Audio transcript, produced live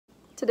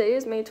Today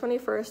is May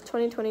 21st,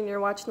 2020, and you're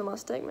watching the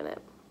Mustang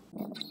Minute.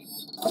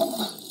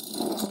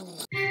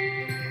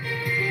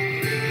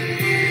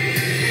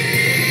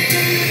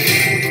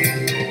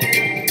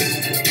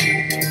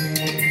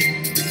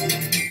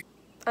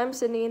 I'm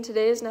Sydney, and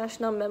today is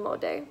National Memo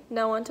Day.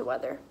 Now on to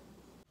weather.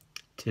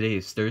 Today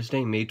is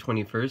Thursday, May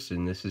 21st,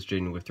 and this is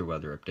Jaden with your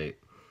weather update.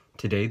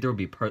 Today there will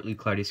be partly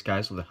cloudy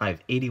skies with a high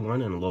of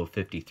 81 and a low of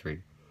 53.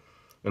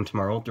 And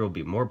tomorrow there will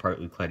be more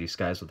partly cloudy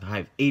skies with a high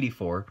of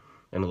 84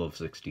 and a low of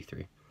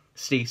 63.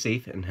 Stay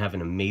safe and have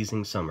an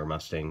amazing summer,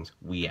 Mustangs.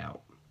 We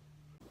out.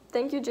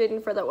 Thank you,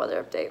 Jaden, for that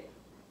weather update.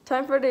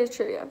 Time for today's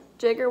trivia.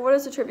 Jager, what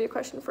is the trivia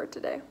question for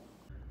today?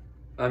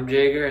 I'm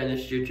Jager, and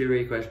this is your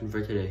trivia question for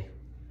today.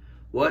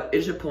 What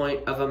is the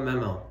point of a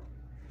memo?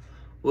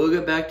 We'll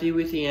get back to you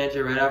with the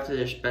answer right after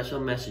their special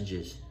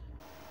messages.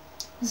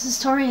 This is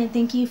Tori, and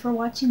thank you for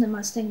watching the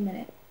Mustang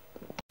Minute.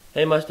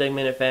 Hey Mustang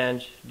Minute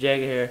fans,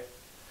 Jager here.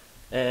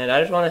 And I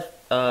just want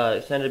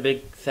to send a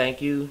big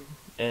thank you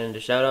and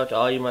a shout out to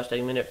all you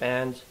Mustang Minute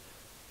fans.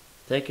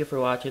 Thank you for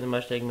watching the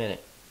Mustang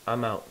Minute.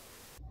 I'm out.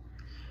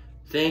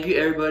 Thank you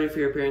everybody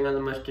for appearing on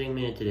the Mustang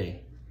Minute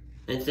today.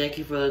 And thank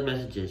you for those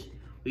messages.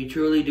 We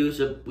truly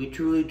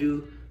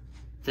do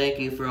thank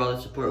you for all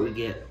the support we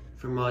get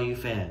from all you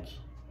fans.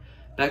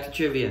 Back to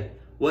trivia.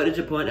 What is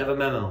the point of a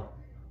memo?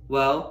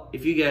 Well,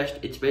 if you guessed,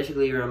 it's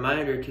basically a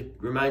reminder to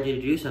remind you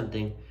to do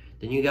something,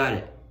 then you got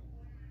it.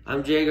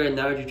 I'm Jager, and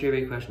that was your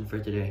trivia question for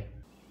today.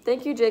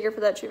 Thank you, Jager,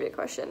 for that trivia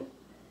question.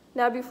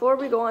 Now, before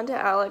we go on to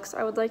Alex,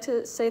 I would like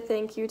to say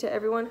thank you to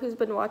everyone who's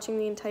been watching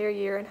the entire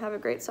year, and have a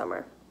great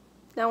summer.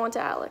 Now on to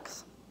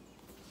Alex.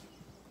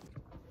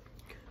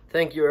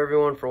 Thank you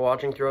everyone for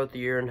watching throughout the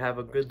year and have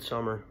a good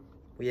summer.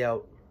 We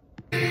out.